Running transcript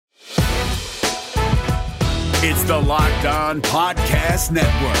It's the Locked On Podcast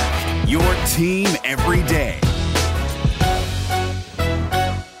Network, your team every day.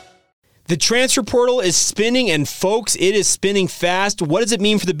 The transfer portal is spinning, and folks, it is spinning fast. What does it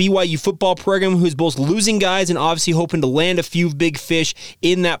mean for the BYU football program, who's both losing guys and obviously hoping to land a few big fish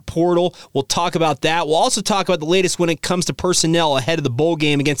in that portal? We'll talk about that. We'll also talk about the latest when it comes to personnel ahead of the bowl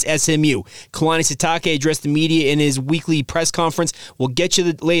game against SMU. Kalani Sitake addressed the media in his weekly press conference. We'll get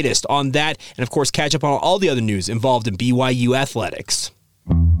you the latest on that, and of course, catch up on all the other news involved in BYU athletics.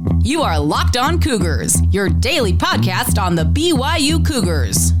 You are Locked On Cougars, your daily podcast on the BYU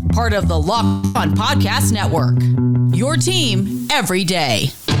Cougars. Part of the Locked On Podcast Network. Your team every day.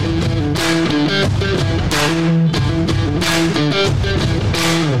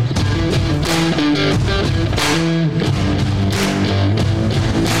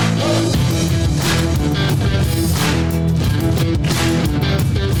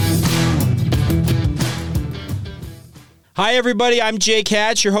 Hi, everybody. I'm Jake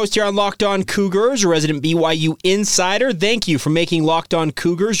Hatch, your host here on Locked On Cougars, your resident BYU insider. Thank you for making Locked On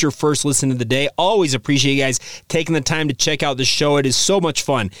Cougars your first listen of the day. Always appreciate you guys taking the time to check out the show. It is so much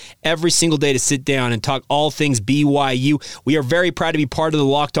fun every single day to sit down and talk all things BYU. We are very proud to be part of the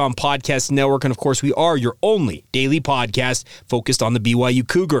Locked On Podcast Network, and of course, we are your only daily podcast focused on the BYU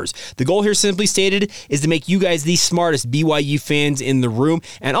Cougars. The goal here, simply stated, is to make you guys the smartest BYU fans in the room.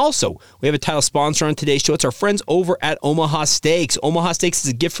 And also, we have a title sponsor on today's show. It's our friends over at Omaha Steaks. Omaha Steaks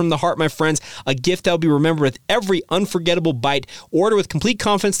is a gift from the heart, my friends. A gift that will be remembered with every unforgettable bite. Order with complete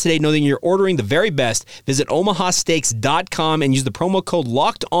confidence today, knowing you're ordering the very best. Visit omahasteaks.com and use the promo code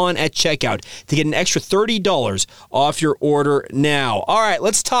LOCKEDON at checkout to get an extra $30 off your order now. All right,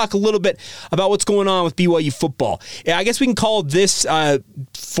 let's talk a little bit about what's going on with BYU football. Yeah, I guess we can call this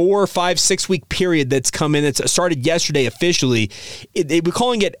 4, 5, 6 week period that's come in. It's started yesterday officially. We're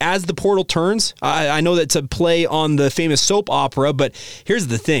calling it As the Portal Turns. I know that's a play on the famous soap opera, but here's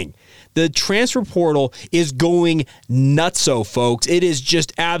the thing. The transfer portal is going nutso, folks. It is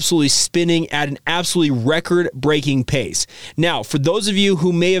just absolutely spinning at an absolutely record-breaking pace. Now, for those of you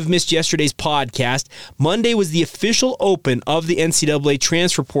who may have missed yesterday's podcast, Monday was the official open of the NCAA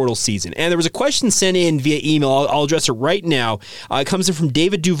transfer portal season. And there was a question sent in via email. I'll address it right now. It comes in from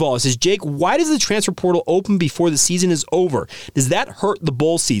David Duval. It says, Jake, why does the transfer portal open before the season is over? Does that hurt the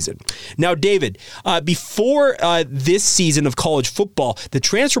bowl season? Now, David, before this season of college football, the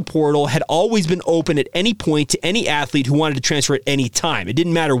transfer portal had always been open at any point to any athlete who wanted to transfer at any time. It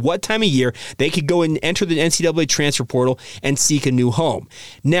didn't matter what time of year, they could go and enter the NCAA transfer portal and seek a new home.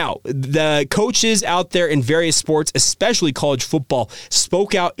 Now, the coaches out there in various sports, especially college football,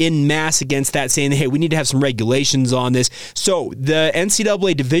 spoke out in mass against that, saying, hey, we need to have some regulations on this. So the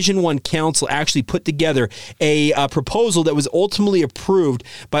NCAA Division I Council actually put together a proposal that was ultimately approved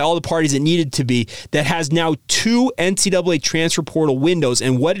by all the parties that needed to be, that has now 2 NCAA transfer portal windows.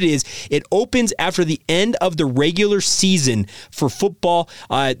 And what it is, it opens after the end of the regular season for football.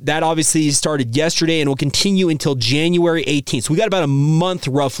 That obviously started yesterday and will continue until January 18th. So we got about a month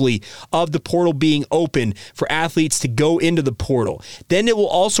roughly of the portal being open for athletes to go into the portal. Then it will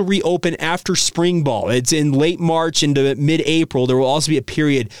also reopen after spring ball. It's in late March into mid-April. There will also be a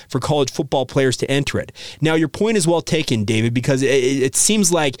period for college football players to enter it. Now, your point is well taken, David, because it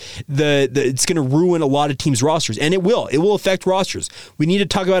seems like it's going to ruin a lot of teams' rosters, and it will. It will affect rosters. We need to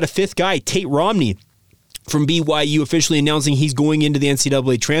talk about a fifth guy, Tate Romney, from BYU, officially announcing he's going into the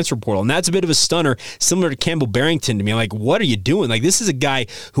NCAA transfer portal. And that's a bit of a stunner, similar to Campbell Barrington to me. Like, what are you doing? Like, this is a guy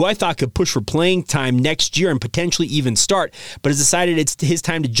who I thought could push for playing time next year and potentially even start, but has decided it's his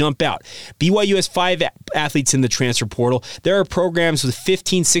time to jump out. BYU has 5 athletes in the transfer portal. There are programs with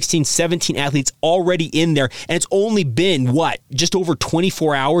 15, 16, 17 athletes already in there, and it's only been, just over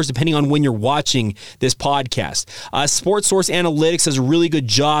 24 hours, depending on when you're watching this podcast. Sports Source Analytics does a really good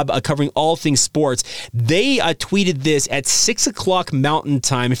job covering all things sports. They tweeted this at 6 o'clock Mountain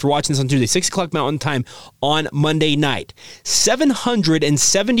Time. If you're watching this on Tuesday, 6 o'clock Mountain Time on Monday night.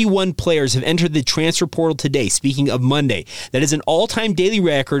 771 players have entered the transfer portal today, speaking of Monday. That is an all-time daily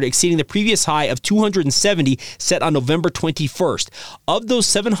record, exceeding the previous high of 270 set on November 21st. Of those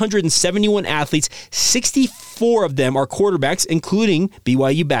 771 athletes, 64 of them are quarterbacks, including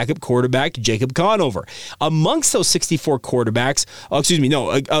BYU backup quarterback Jacob Conover. Amongst those 64 quarterbacks, it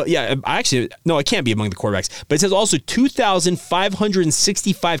can't be among the quarterbacks, but it says also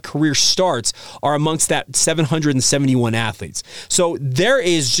 2,565 career starts are amongst that 771 athletes. So there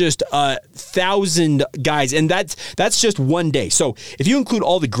is just 1,000 guys, and that's just one day. So if you include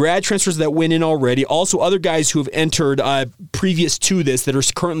all the grad transfers that went in already, also other guys who have entered previous to this that are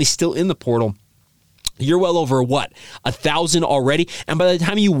currently still in the portal, You're well over, 1,000 already? And by the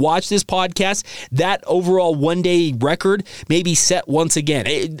time you watch this podcast, that overall one-day record may be set once again.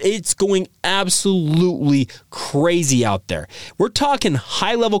 It's going absolutely crazy out there. We're talking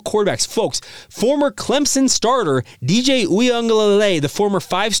high-level quarterbacks. Folks, former Clemson starter DJ Uiagalelei, the former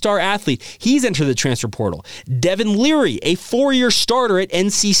 5-star athlete, he's entered the transfer portal. Devin Leary, a 4-year starter at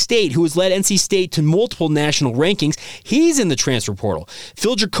NC State, who has led NC State to multiple national rankings, he's in the transfer portal.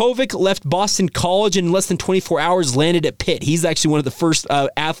 Phil Dracovic left Boston College and in less than 24 hours landed at Pitt. He's actually one of the first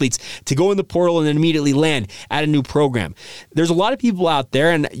athletes to go in the portal and then immediately land at a new program. There's a lot of people out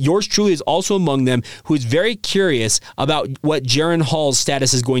there, and yours truly is also among them, who is very curious about what Jaren Hall's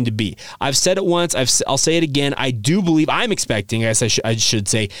status is going to be. I've said it once, I'll say it again. I do believe, I'm expecting, I should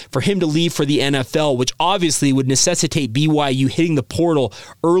say, for him to leave for the NFL, which obviously would necessitate BYU hitting the portal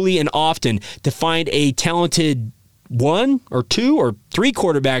early and often to find a talented 1 or 2 or 3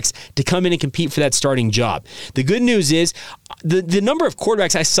 quarterbacks to come in and compete for that starting job. The good news is the number of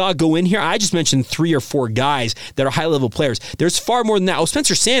quarterbacks I saw go in here, I just mentioned 3 or 4 guys that are high-level players. There's far more than that. Oh,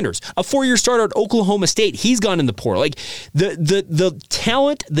 Spencer Sanders, a 4-year starter at Oklahoma State, he's gone in the portal. Like the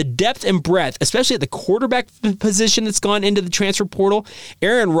talent, the depth and breadth, especially at the quarterback position that's gone into the transfer portal,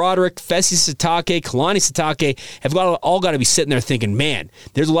 Aaron Roderick, Fesi Sitake, Kalani Sitake have all got to be sitting there thinking, man,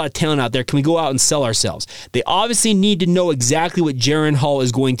 there's a lot of talent out there. Can we go out and sell ourselves? They obviously need to know exactly what Jaren Hall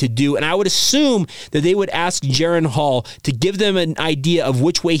is going to do, and I would assume that they would ask Jaren Hall to give them an idea of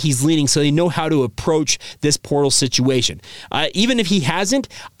which way he's leaning so they know how to approach this portal situation. Even if he hasn't,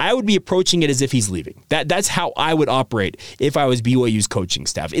 I would be approaching it as if he's leaving. That's how I would operate if I was BYU's coaching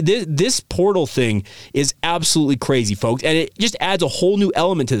staff. This portal thing is absolutely crazy, folks, and it just adds a whole new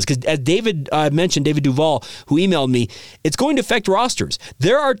element to this, because as David mentioned, David Duval, who emailed me, it's going to affect rosters.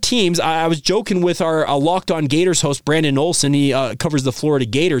 There are teams, I was joking with our Locked On Gators host, Brandon Olson, he covers the Florida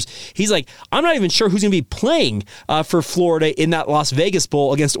Gators. He's like, I'm not even sure who's going to be playing for Florida in that Las Vegas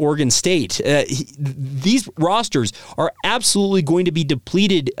Bowl against Oregon State. These rosters are absolutely going to be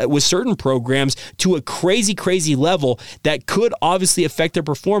depleted with certain programs to a crazy, crazy level that could obviously affect their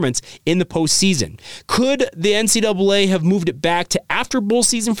performance in the postseason. Could the NCAA have moved it back to after bowl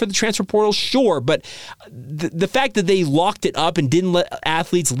season for the transfer portal? Sure, but the fact that they locked it up and didn't let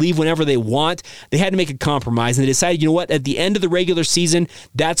athletes leave whenever they want, they had to make a compromise, and they decided, you know what, at the end of the regular season,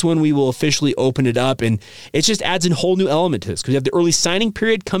 that's when we will officially open it up, and it just adds a whole new element to this, because you have the early signing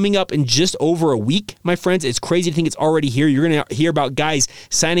period coming up in just over a week, my friends. It's crazy to think it's already here. You're going to hear about guys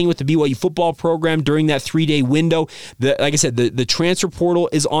signing with the BYU football program during that 3-day window. Like I said, the transfer portal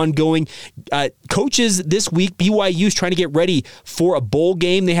is ongoing. Coaches this week, BYU is trying to get ready for a bowl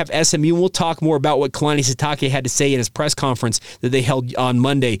game. They have SMU. We'll talk more about what Kalani Sitake had to say in his press conference that they held on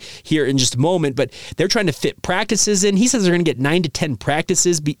Monday here in just a moment, but they're trying to fit practices in. He says they're going to get 9 to 10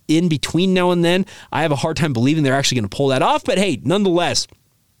 practices in between now and then. I have a hard time believing they're actually going to pull that off, but hey, nonetheless,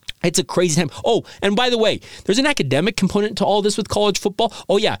 it's a crazy time. Oh, and by the way, there's an academic component to all this with college football.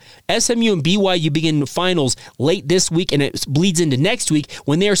 Oh yeah, SMU and BYU begin finals late this week, and it bleeds into next week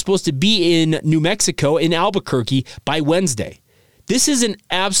when they are supposed to be in New Mexico, in Albuquerque, by Wednesday. This is an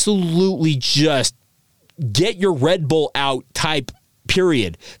absolutely just get your Red Bull out type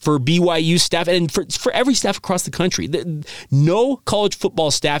period for BYU staff and for every staff across the country. No college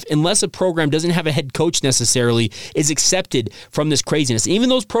football staff, unless a program doesn't have a head coach necessarily, is accepted from this craziness. Even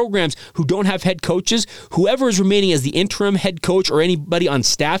those programs who don't have head coaches, whoever is remaining as the interim head coach or anybody on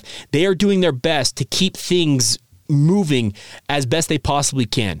staff, they are doing their best to keep things moving as best they possibly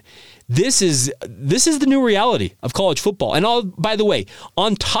can. This is the new reality of college football. And by the way,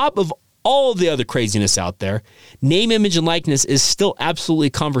 on top of all the other craziness out there, name, image, and likeness is still absolutely a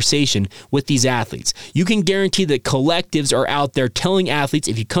conversation with these athletes. You can guarantee that collectives are out there telling athletes,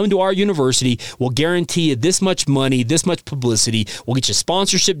 if you come to our university, we'll guarantee you this much money, this much publicity, we'll get you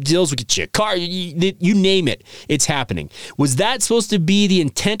sponsorship deals, we'll get you a car, you name it, it's happening. Was that supposed to be the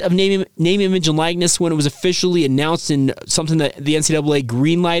intent of name, image, and likeness when it was officially announced in something that the NCAA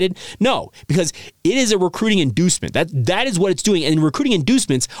greenlighted? No, because it is a recruiting inducement. That is what it's doing, and recruiting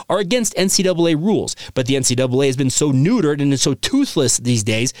inducements are against NCAA rules, but the NCAA has been so neutered and is so toothless these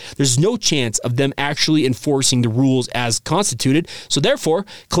days, there's no chance of them actually enforcing the rules as constituted. So therefore,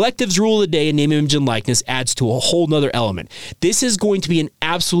 collectives rule the day, and name, image, and likeness adds to a whole nother element. This is going to be an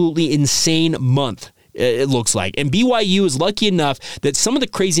absolutely insane month it looks like. And BYU is lucky enough that some of the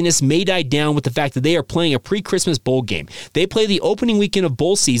craziness may die down with the fact that they are playing a pre-Christmas bowl game. They play the opening weekend of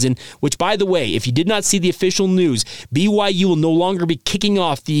bowl season, which, by the way, if you did not see the official news, BYU will no longer be kicking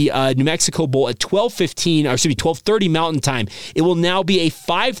off the New Mexico Bowl at 12:30 Mountain Time. It will now be a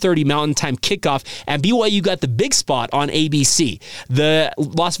 5:30 Mountain Time kickoff, and BYU got the big spot on ABC. The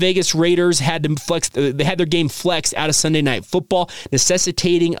Las Vegas Raiders had their game flexed out of Sunday Night Football,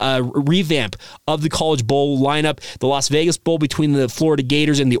 necessitating a revamp of the College Bowl lineup. The Las Vegas Bowl between the Florida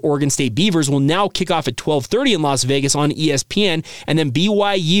Gators and the Oregon State Beavers will now kick off at 12:30 in Las Vegas on ESPN, and then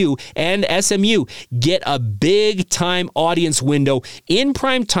BYU and SMU get a big-time audience window in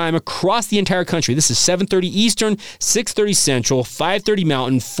prime time across the entire country. This is 7:30 Eastern, 6:30 Central, 5:30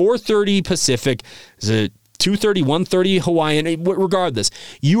 Mountain, 4:30 Pacific. Is it 2:30, 1:30 Hawaiian, regardless,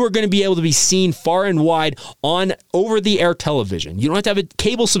 you are going to be able to be seen far and wide on over-the-air television. You don't have to have a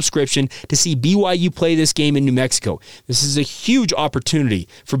cable subscription to see BYU play this game in New Mexico. This is a huge opportunity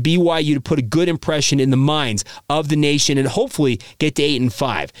for BYU to put a good impression in the minds of the nation and hopefully get to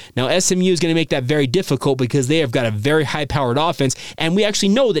 8-5. Now, SMU is going to make that very difficult because they have got a very high-powered offense, and we actually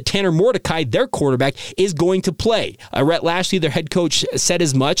know that Tanner Mordecai, their quarterback, is going to play. Rhett Lashley, their head coach, said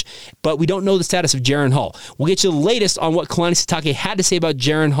as much, but we don't know the status of Jaren Hall. We'll get you the latest on what Kalani Sitake had to say about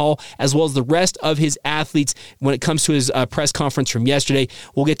Jaren Hall, as well as the rest of his athletes when it comes to his press conference from yesterday.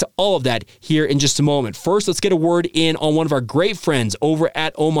 We'll get to all of that here in just a moment. First, let's get a word in on one of our great friends over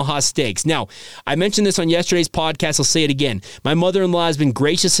at Omaha Steaks. Now, I mentioned this on yesterday's podcast. I'll say it again. My mother-in-law has been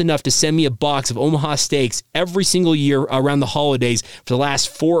gracious enough to send me a box of Omaha Steaks every single year around the holidays for the last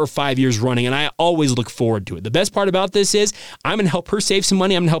 4 or 5 years running, and I always look forward to it. The best part about this is I'm going to help her save some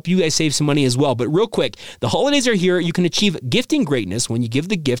money. I'm going to help you guys save some money as well. But real quick, the holidays are here. You can achieve gifting greatness when you give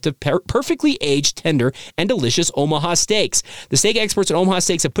the gift of perfectly aged, tender, and delicious Omaha Steaks. The steak experts at Omaha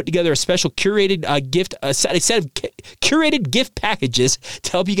Steaks have put together a special curated set of curated gift packages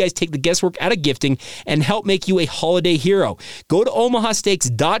to help you guys take the guesswork out of gifting and help make you a holiday hero. Go to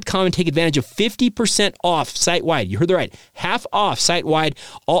omahasteaks.com and take advantage of 50% off site-wide. You heard that right. Half off site-wide.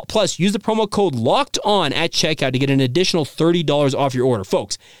 Plus, use the promo code LOCKEDON at checkout to get an additional $30 off your order.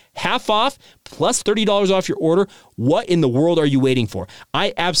 Folks, half off plus $30 off your order. What in the world are you waiting for?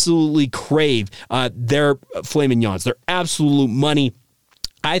 I absolutely crave their filet mignons. They're absolute money.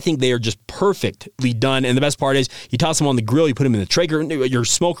 I think they are just perfectly done. And the best part is you toss them on the grill, you put them in the Traeger, your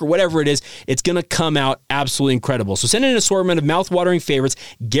smoker, whatever it is, it's going to come out absolutely incredible. So send in an assortment of mouth-watering favorites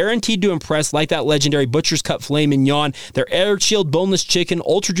guaranteed to impress, like that legendary Butcher's Cut filet mignon, their air chilled boneless chicken,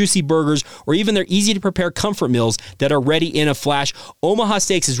 ultra juicy burgers, or even their easy to prepare comfort meals that are ready in a flash. Omaha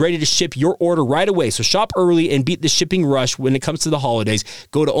Steaks is ready to ship your order right away. So shop early and beat the shipping rush when it comes to the holidays.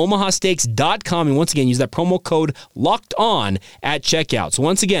 Go to omahasteaks.com and once again use that promo code LOCKEDON at checkout.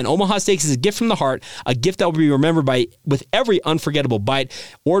 So once again, Omaha Steaks is a gift from the heart, a gift that will be remembered with every unforgettable bite.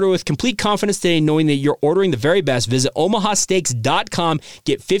 Order with complete confidence today, knowing that you're ordering the very best. Visit omahasteaks.com,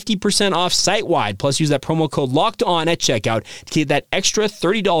 get 50% off site-wide, plus use that promo code LOCKEDON at checkout to get that extra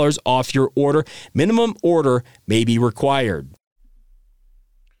 $30 off your order. Minimum order may be required.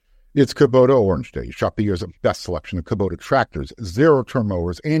 It's Kubota Orange Day. Shop the year's best selection of Kubota tractors, zero-turn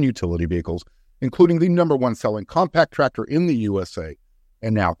mowers, and utility vehicles, including the #1 selling compact tractor in the USA.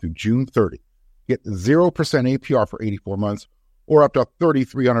 And now through June 30, get 0% APR for 84 months or up to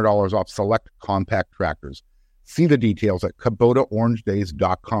 $3,300 off select compact tractors. See the details at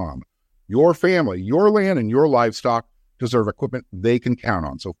KubotaOrangeDays.com. Your family, your land, and your livestock deserve equipment they can count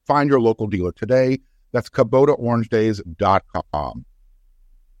on. So find your local dealer today. That's KubotaOrangeDays.com.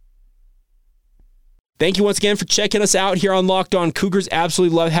 Thank you once again for checking us out here on Locked On Cougars.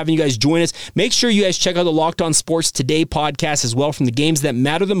 Absolutely love having you guys join us. Make sure you guys check out the Locked On Sports Today podcast as well, from the games that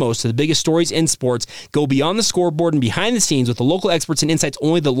matter the most to the biggest stories in sports. Go beyond the scoreboard and behind the scenes with the local experts and insights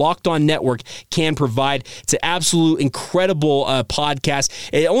only the Locked On Network can provide. It's an absolute incredible podcast.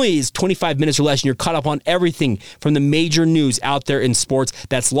 It only is 25 minutes or less, and you're caught up on everything from the major news out there in sports.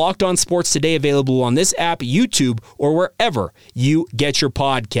 That's Locked On Sports Today, available on this app, YouTube, or wherever you get your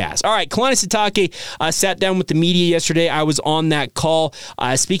podcast. All right, Kalani Sitake sat down with the media yesterday. I was on that call.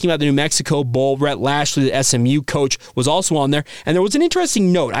 Speaking about the New Mexico Bowl, Rhett Lashley, the SMU coach, was also on there. And there was an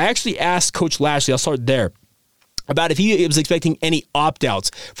interesting note. I actually asked Coach Lashley, I'll start there. about if he was expecting any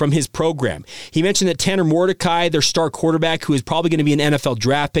opt-outs from his program. He mentioned that Tanner Mordecai, their star quarterback, who is probably going to be an NFL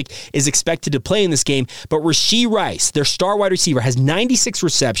draft pick, is expected to play in this game. But Rashee Rice, their star wide receiver, has 96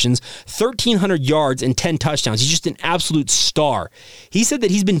 receptions, 1,300 yards, and 10 touchdowns. He's just an absolute star. He said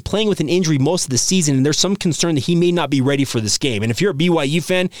that he's been playing with an injury most of the season, and there's some concern that he may not be ready for this game. And if you're a BYU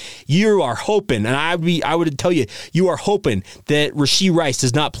fan, you are hoping, and I would tell you, you are hoping that Rashee Rice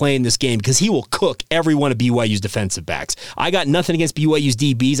does not play in this game because he will cook every one of BYU's defensive backs. I got nothing against BYU's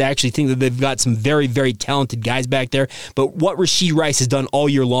DBs. I actually think that they've got some very, very talented guys back there. But what Rashee Rice has done all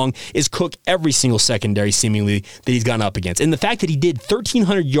year long is cook every single secondary, seemingly, that he's gone up against. And the fact that he did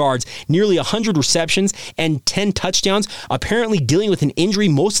 1,300 yards, nearly 100 receptions, and 10 touchdowns, apparently dealing with an injury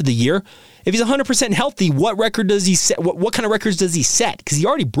most of the year. If he's 100% healthy, what record does he set? What kind of records does he set? Because he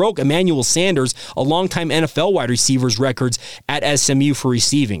already broke Emmanuel Sanders, a longtime NFL wide receiver's records at SMU for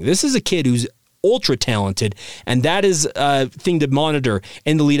receiving. This is a kid who's ultra talented, and that is a thing to monitor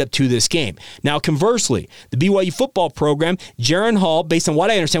in the lead up to this game. Now, conversely, the BYU football program, Jaren Hall, based on what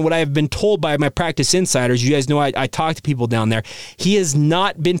I understand, what I have been told by my practice insiders, you guys know I talk to people down there, he has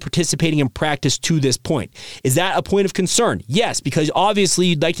not been participating in practice to this point. Is that a point of concern? Yes, because obviously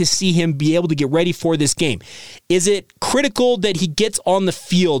you'd like to see him be able to get ready for this game. Is it critical that he gets on the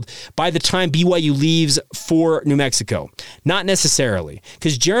field by the time BYU leaves for New Mexico? Not necessarily,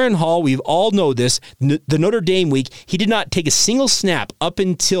 because Jaren Hall, we've all know this, the Notre Dame week, he did not take a single snap up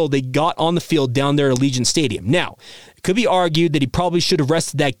until they got on the field down there at Allegiant Stadium. Now, it could be argued that he probably should have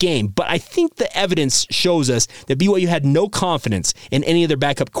rested that game, but I think the evidence shows us that BYU had no confidence in any of their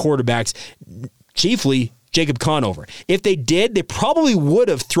backup quarterbacks, chiefly Jacob Conover. If they did, they probably would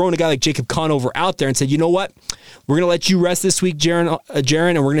have thrown a guy like Jacob Conover out there and said, you know what, we're going to let you rest this week, Jaren,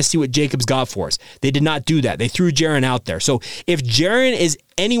 and we're going to see what Jacob's got for us. They did not do that. They threw Jaren out there. So if Jaren is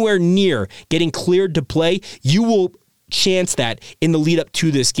anywhere near getting cleared to play, you will chance that in the lead up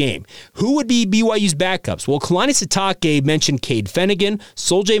to this game. Who would be BYU's backups? Well, Kalani Sitake mentioned Cade Fennegan,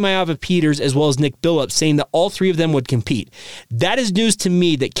 Sol-J Maiava-Peters, as well as Nick Billups, saying that all three of them would compete. That is news to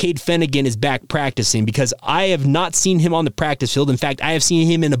me that Cade Fennegan is back practicing, because I have not seen him on the practice field. In fact, I have seen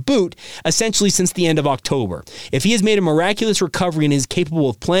him in a boot essentially since the end of October. If he has made a miraculous recovery and is capable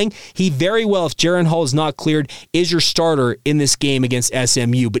of playing, he very well, if Jaren Hall is not cleared, is your starter in this game against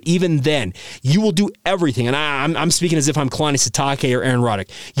SMU. But even then, you will do everything, and I'm speaking as if I'm Kalani Sitake or Aaron Roddick.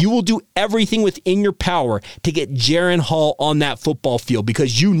 You will do everything within your power to get Jaren Hall on that football field,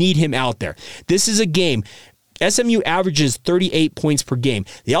 because you need him out there. This is a game. SMU averages 38 points per game.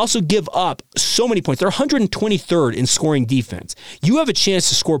 They also give up so many points. They're 123rd in scoring defense. You have a chance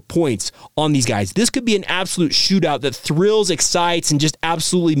to score points on these guys. This could be an absolute shootout that thrills, excites, and just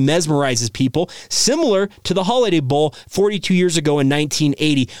absolutely mesmerizes people, similar to the Holiday Bowl 42 years ago in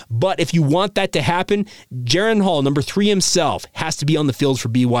 1980. But if you want that to happen, Jaren Hall, number 3 himself, has to be on the field for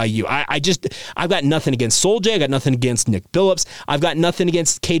BYU. I've got nothing against Sol-J. I've got nothing against Nick Billups. I've got nothing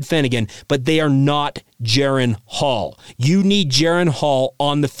against Cade Fennegan, but they are not Jaren Hall. You need Jaren Hall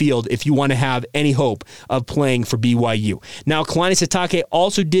on the field if you want to have any hope of playing for BYU. Now, Kalani Sitake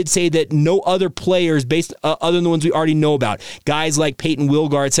also did say that no other players, based other than the ones we already know about, guys like Peyton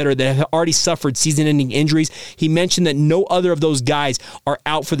Wilgar, etc., that have already suffered season-ending injuries, he mentioned that no other of those guys are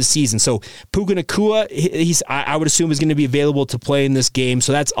out for the season. So Puka Nacua, I would assume, is going to be available to play in this game,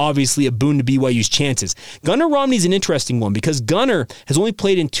 so that's obviously a boon to BYU's chances. Gunnar Romney's an interesting one, because Gunnar has only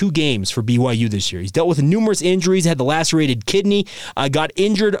played in 2 games for BYU this year. He's dealt with numerous injuries, had the lacerated kidney, got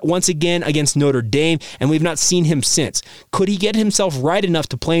injured once again against Notre Dame, and we've not seen him since. Could he get himself right enough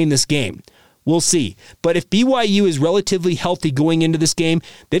to play in this game? We'll see. But if BYU is relatively healthy going into this game,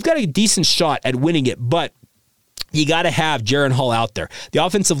 they've got a decent shot at winning it, but you got to have Jaren Hall out there. The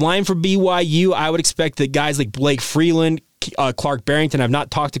offensive line for BYU, I would expect that guys like Blake Freeland, Clark Barrington, I've not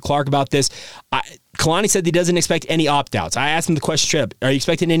talked to Clark about this. Kalani said he doesn't expect any opt-outs. I asked him the question straight up, are you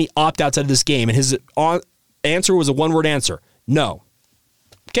expecting any opt-outs out of this game? And his answer was a one-word answer, no.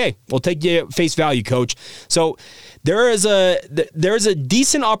 Okay, we'll take you at face value, coach. So there is a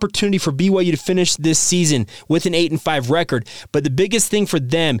decent opportunity for BYU to finish this season with an 8-5 record, but the biggest thing for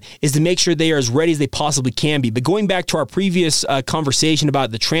them is to make sure they are as ready as they possibly can be. But going back to our previous conversation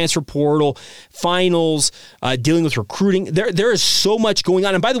about the transfer portal, finals, dealing with recruiting, there is so much going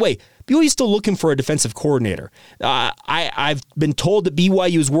on. And by the way, BYU is still looking for a defensive coordinator. I've been told that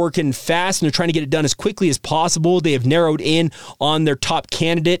BYU is working fast and they're trying to get it done as quickly as possible. They have narrowed in on their top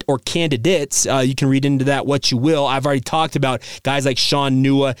candidate or candidates. You can read into that what you will. I've already talked about guys like Sean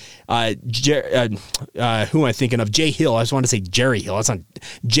Nua, who am I thinking of? Jay Hill. I just want to say Jerry Hill. That's not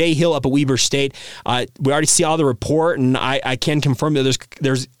Jay Hill up at Weber State. We already see all the report, and I can confirm that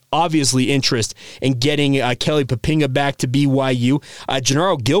there's obviously interest in getting Kelly Papinga back to BYU.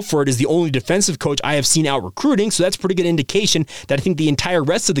 Gennaro Guilford is the only defensive coach I have seen out recruiting, so that's a pretty good indication that I think the entire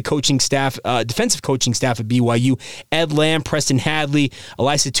rest of the coaching staff, defensive coaching staff at BYU, Ed Lamb, Preston Hadley,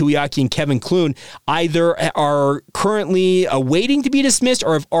 Elisa Tuiaki, and Kevin Clune, either are currently waiting to be dismissed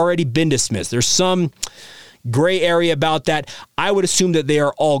or have already been dismissed. There's some gray area about that. I would assume that they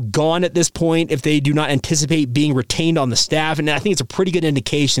are all gone at this point if they do not anticipate being retained on the staff. And I think it's a pretty good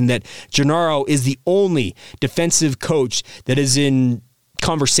indication that Gennaro is the only defensive coach that is in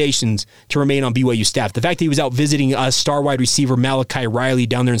conversations to remain on BYU staff. The fact that he was out visiting star wide receiver Malachi Riley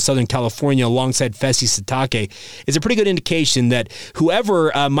down there in Southern California alongside Fesi Satake is a pretty good indication that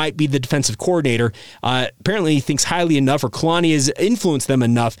whoever might be the defensive coordinator apparently thinks highly enough, or Kalani has influenced them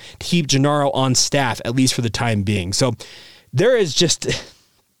enough to keep Gennaro on staff, at least for the time being. So there is just...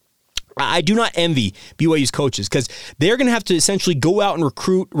 I do not envy BYU's coaches because they're going to have to essentially go out and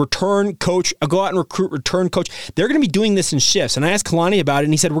recruit, return coach, go out and recruit, return coach. They're going to be doing this in shifts. And I asked Kalani about it,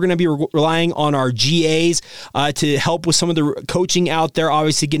 and he said, we're going to be relying on our GAs to help with some of the coaching out there,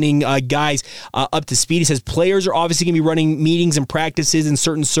 obviously getting guys up to speed. He says players are obviously going to be running meetings and practices in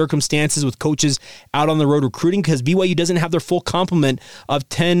certain circumstances with coaches out on the road recruiting because BYU doesn't have their full complement of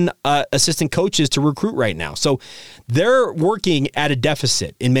 10 assistant coaches to recruit right now. So they're working at a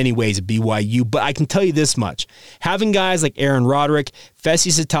deficit in many ways at BYU, but I can tell you this much. Having guys like Aaron Roderick, Fesi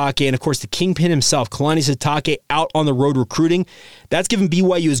Satake, and of course the kingpin himself, Kalani Satake, out on the road recruiting, that's given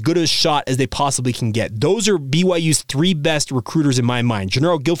BYU as good a shot as they possibly can get. Those are BYU's three best recruiters in my mind.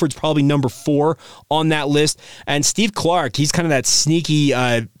 Gennaro Guilford's probably number 4 on that list, and Steve Clark, he's kind of that sneaky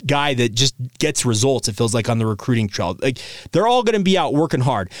guy that just gets results, it feels like, on the recruiting trail. Like, they're all going to be out working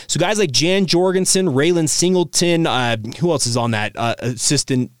hard. So guys like Jan Jorgensen, Raylan Singleton, who else is on that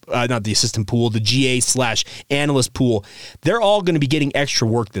not the assistant pool, the GA/analyst pool, they're all going to be getting extra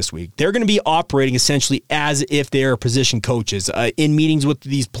work this week. They're going to be operating essentially as if they're position coaches in meetings with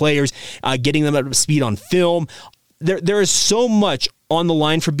these players, getting them up to speed on film. There is so much on the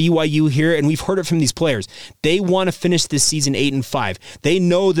line for BYU here, and we've heard it from these players. They want to finish this season 8-5. They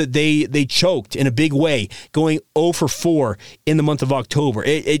know that they choked in a big way, going 0-4 in the month of October.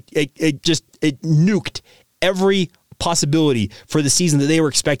 It nuked every possibility for the season that they were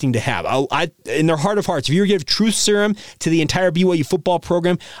expecting to have. In their heart of hearts, if you were to give truth serum to the entire BYU football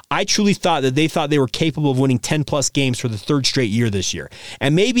program, I truly thought that they were capable of winning 10-plus games for the third straight year this year.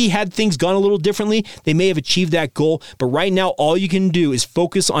 And maybe had things gone a little differently, they may have achieved that goal, but right now all you can do is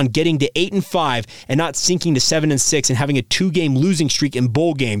focus on getting to 8-5 and not sinking to 7-6 and having a 2-game losing streak in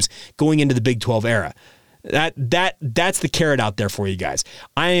bowl games going into the Big 12 era. That's the carrot out there for you guys.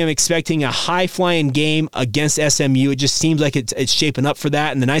 I am expecting a high-flying game against SMU. It just seems like it's shaping up for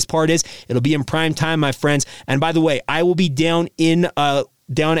that. And the nice part is it'll be in prime time, my friends. And by the way, I will be down in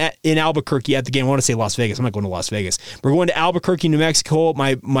Albuquerque at the game. I want to say Las Vegas. I'm not going to Las Vegas. We're going to Albuquerque, New Mexico.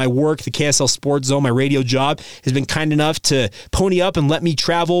 My work, the KSL Sports Zone, my radio job, has been kind enough to pony up and let me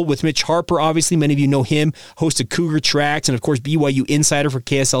travel with Mitch Harper. Obviously, many of you know him, host of Cougar Tracks, and of course, BYU Insider for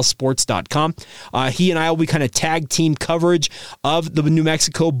KSLSports.com. He and I will be kind of tag team coverage of the New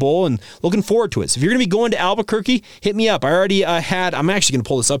Mexico Bowl, and looking forward to it. So if you're going to be going to Albuquerque, hit me up. I already I'm actually going to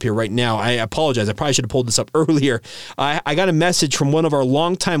pull this up here right now. I apologize. I probably should have pulled this up earlier. I got a message from one of our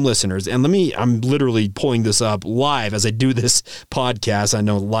long-time listeners, and I'm literally pulling this up live as I do this podcast. I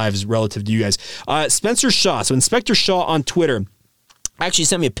know live is relative to you guys. Spencer Shaw, so Inspector Shaw on Twitter, actually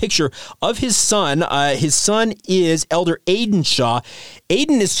sent me a picture of his son. His son is Elder Aiden Shaw.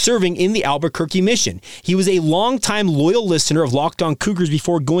 Aiden is serving in the Albuquerque mission. He was a longtime loyal listener of Locked On Cougars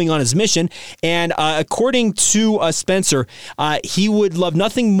before going on his mission, and according to Spencer, he would love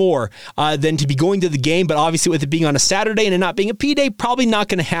nothing more than to be going to the game, but obviously with it being on a Saturday and it not being a P-Day, probably not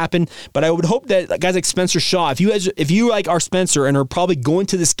going to happen, but I would hope that guys like Spencer Shaw, if you like our Spencer and are probably going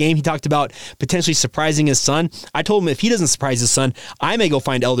to this game, he talked about potentially surprising his son. I told him if he doesn't surprise his son, I may go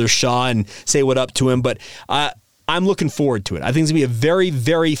find Elder Shaw and say what up to him, but I'm looking forward to it. I think it's going to be a very,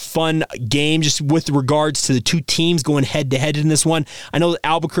 very fun game just with regards to the two teams going head-to-head in this one. I know that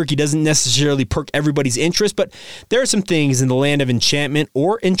Albuquerque doesn't necessarily perk everybody's interest, but there are some things in the land of enchantment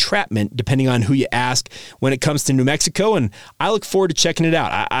or entrapment, depending on who you ask, when it comes to New Mexico, and I look forward to checking it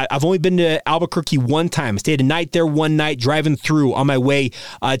out. I've only been to Albuquerque one time. I stayed a night there one night, driving through on my way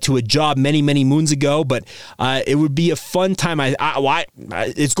to a job many, many moons ago, but it would be a fun time.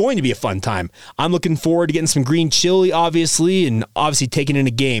 It's going to be a fun time. I'm looking forward to getting some green chili, obviously, and obviously taking in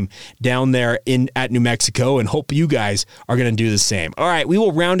a game down there at New Mexico, and hope you guys are going to do the same. All right, we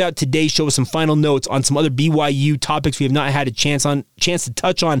will round out today's show with some final notes on some other BYU topics we have not had a chance to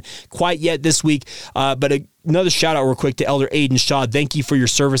touch on quite yet this week, but another shout out real quick to Elder Aiden Shaw. Thank you for your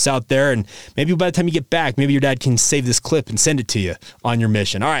service out there. And maybe by the time you get back, maybe your dad can save this clip and send it to you on your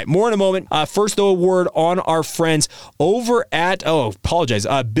mission. All right, more in a moment. First, though, a word on our friends over at,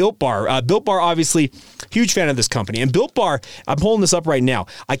 Built Bar. Built Bar, obviously, huge fan of this company. And Built Bar, I'm holding this up right now.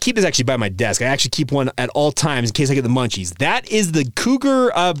 I keep this actually by my desk. I actually keep one at all times in case I get the munchies. That is the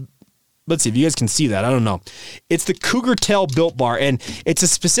Cougar, let's see if you guys can see that. I don't know. It's the Cougar Tail Built Bar, and it's a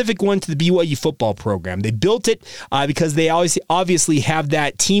specific one to the BYU football program. They built it because they obviously have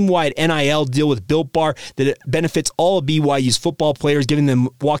that team-wide NIL deal with Built Bar that benefits all of BYU's football players, giving them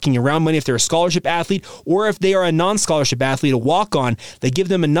walking around money if they're a scholarship athlete, or if they are a non-scholarship athlete, a walk-on, they give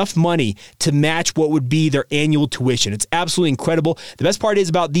them enough money to match what would be their annual tuition. It's absolutely incredible. The best part is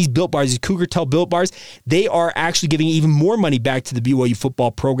about these Built Bars, these Cougar Tail Built Bars, they are actually giving even more money back to the BYU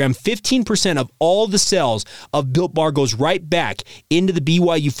football program. 15% of all the sales of Built Bar goes right back into the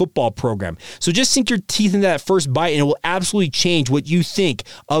BYU football program. So just sink your teeth into that first bite, and it will absolutely change what you think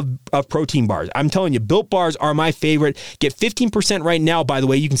of protein bars. I'm telling you, Built Bars are my favorite. Get 15% right now, by the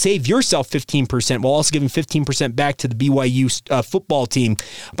way. You can save yourself 15% while also giving 15% back to the BYU football team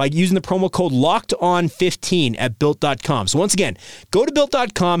by using the promo code LOCKEDON15 at Built.com. So once again, go to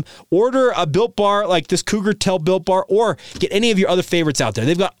Built.com, order a Built Bar like this Cougar Tail Built Bar, or get any of your other favorites out there.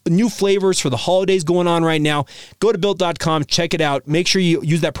 They've got new flavors for the holidays going on right now. Go to Built.com, check it out. Make sure you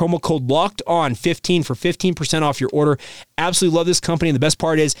use that promo code LOCKEDON15 for 15% off your order. Absolutely love this company, and the best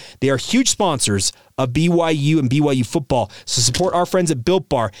part is they are huge sponsors of BYU and BYU football. So support our friends at Built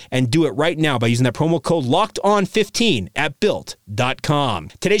Bar and do it right now by using that promo code LOCKEDON15 at Built.com.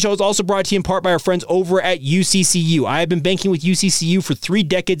 Today's show is also brought to you in part by our friends over at UCCU. I have been banking with UCCU for 3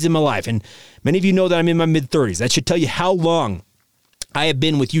 decades in my life, and many of you know that I'm in my mid-30s. That should tell you how long I have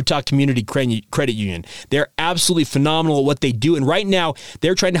been with Utah Community Credit Union. They're absolutely phenomenal at what they do, and right now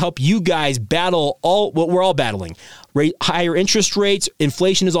they're trying to help you guys battle what we're all battling. Higher interest rates,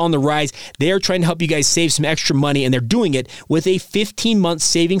 inflation is on the rise. They are trying to help you guys save some extra money, and they're doing it with a 15-month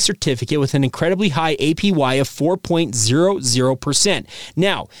savings certificate with an incredibly high APY of 4.00%.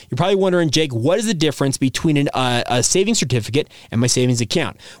 Now, you're probably wondering, Jake, what is the difference between a savings certificate and my savings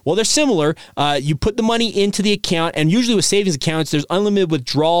account? Well, they're similar. You put the money into the account, and usually with savings accounts, there's unlimited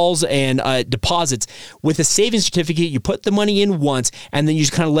withdrawals and deposits. With a savings certificate, you put the money in once, and then you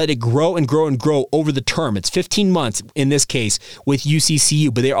just kind of let it grow and grow and grow over the term. It's 15 months in this case with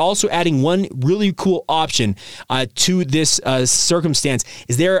UCCU, but they're also adding one really cool option to this circumstance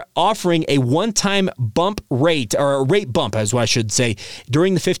is they're offering a one-time bump rate, or a rate bump as what I should say,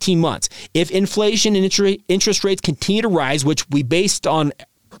 during the 15 months. If inflation and interest rates continue to rise, which we based on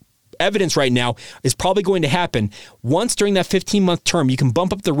evidence right now is probably going to happen, once during that 15-month term, you can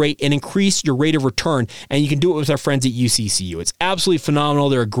bump up the rate and increase your rate of return, and you can do it with our friends at UCCU. It's absolutely phenomenal.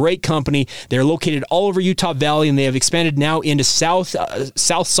 They're a great company. They're located all over Utah Valley, and they have expanded now into South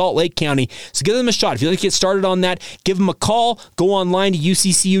Salt Lake County. So give them a shot. If you'd like to get started on that, give them a call. Go online to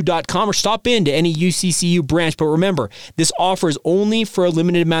uccu.com or stop into any UCCU branch. But remember, this offer is only for a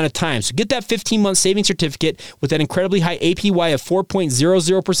limited amount of time. So get that 15-month savings certificate with that incredibly high APY of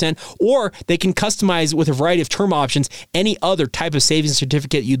 4.00%, or they can customize with a variety of term options any other type of savings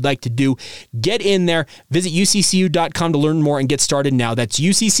certificate you'd like to do. Get in there. Visit uccu.com to learn more and get started now. That's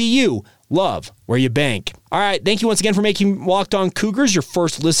UCCU. Love where you bank. All right, thank you once again for making Locked On Cougars your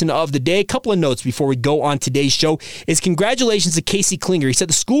first listen of the day. A couple of notes before we go on today's show is congratulations to Casey Klinger. He set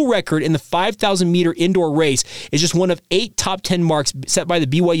the school record in the 5,000-meter indoor race. It's just one of 8 top 10 marks set by the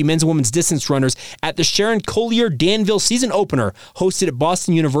BYU men's and women's distance runners at the Sharon Collier Danville season opener hosted at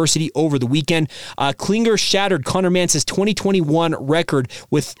Boston University over the weekend. Klinger shattered Connor Mance's 2021 record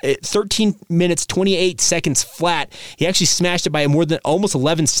with 13 minutes, 28 seconds flat. He actually smashed it by more than almost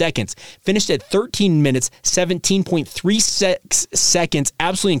 11 seconds. Finished at 13 minutes, 17.36 seconds.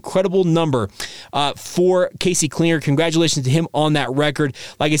 Absolutely incredible number for Casey Klinger. Congratulations to him on that record.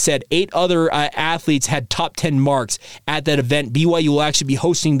 Like I said, 8 other athletes had top 10 marks at that event. BYU will actually be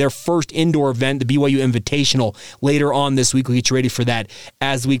hosting their first indoor event, the BYU Invitational, later on this week. We'll get you ready for that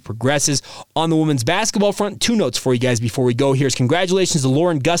as the week progresses. On the women's basketball front, 2 notes for you guys before we go. Here's congratulations to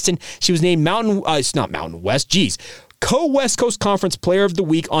Lauren Gustin. She was named Co-West Coast Conference Player of the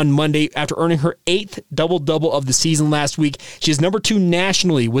Week on Monday after earning her 8th double-double of the season last week. She is number 2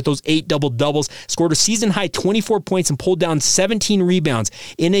 nationally with those 8 double-doubles, scored a season-high 24 points and pulled down 17 rebounds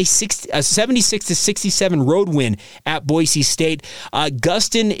in a 76-67 road win at Boise State.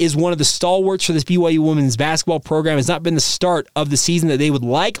 Gustin is one of the stalwarts for this BYU women's basketball program. It's not been the start of the season that they would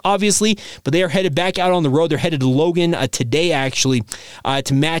like, obviously, but they are headed back out on the road. They're headed to Logan today, actually,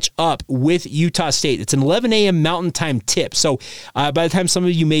 to match up with Utah State. It's an 11 a.m. Mountain Time time tip. So by the time some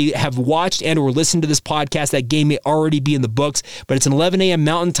of you may have watched and or listened to this podcast, that game may already be in the books, but it's an 11 a.m.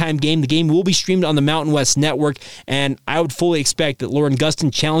 Mountain Time game. The game will be streamed on the Mountain West Network, and I would fully expect that Lauren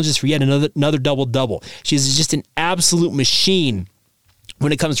Gustin challenges for yet another double-double. She's just an absolute machine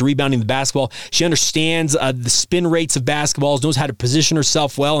when it comes to rebounding the basketball. She understands the spin rates of basketballs, knows how to position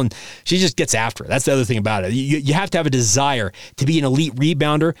herself well, and she just gets after it. That's the other thing about it. You have to have a desire to be an elite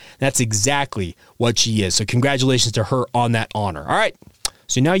rebounder. That's exactly what she is. So congratulations to her on that honor. All right,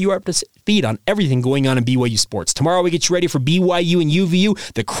 so now you are up to speed on everything going on in BYU sports. Tomorrow we get you ready for BYU and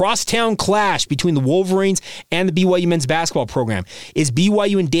UVU, the crosstown clash between the Wolverines and the BYU men's basketball program. Is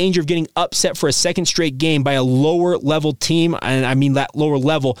BYU in danger of getting upset for a second straight game by a lower level team? And I mean that lower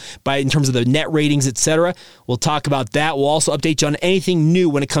level in terms of the net ratings, etc. We'll talk about that. We'll also update you on anything new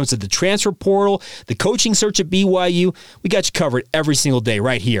when it comes to the transfer portal, the coaching search at BYU. We got you covered every single day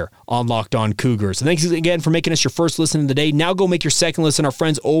right here on Locked On Cougars. So thanks again for making us your first listen of the day. Now go make your second listen. Our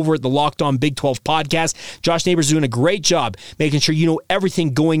friends over at the Locked On Big 12 podcast. Josh Neighbors is doing a great job making sure you know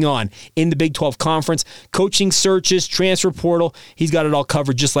everything going on in the Big 12 Conference. Coaching searches, transfer portal. He's got it all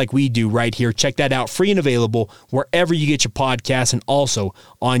covered just like we do right here. Check that out. Free and available wherever you get your podcasts and also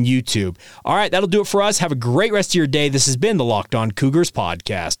on YouTube. All right, that'll do it for us. Have a great rest of your day. This has been the Locked On Cougars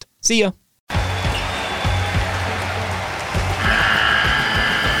podcast. See ya.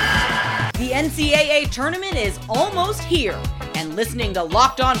 The NCAA tournament is almost here, and listening to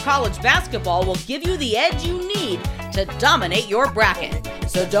Locked On College Basketball will give you the edge you need to dominate your bracket.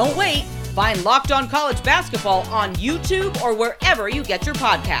 So don't wait. Find Locked On College Basketball on YouTube or wherever you get your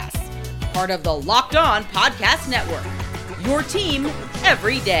podcasts. Part of the Locked On Podcast Network. Your team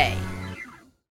every day.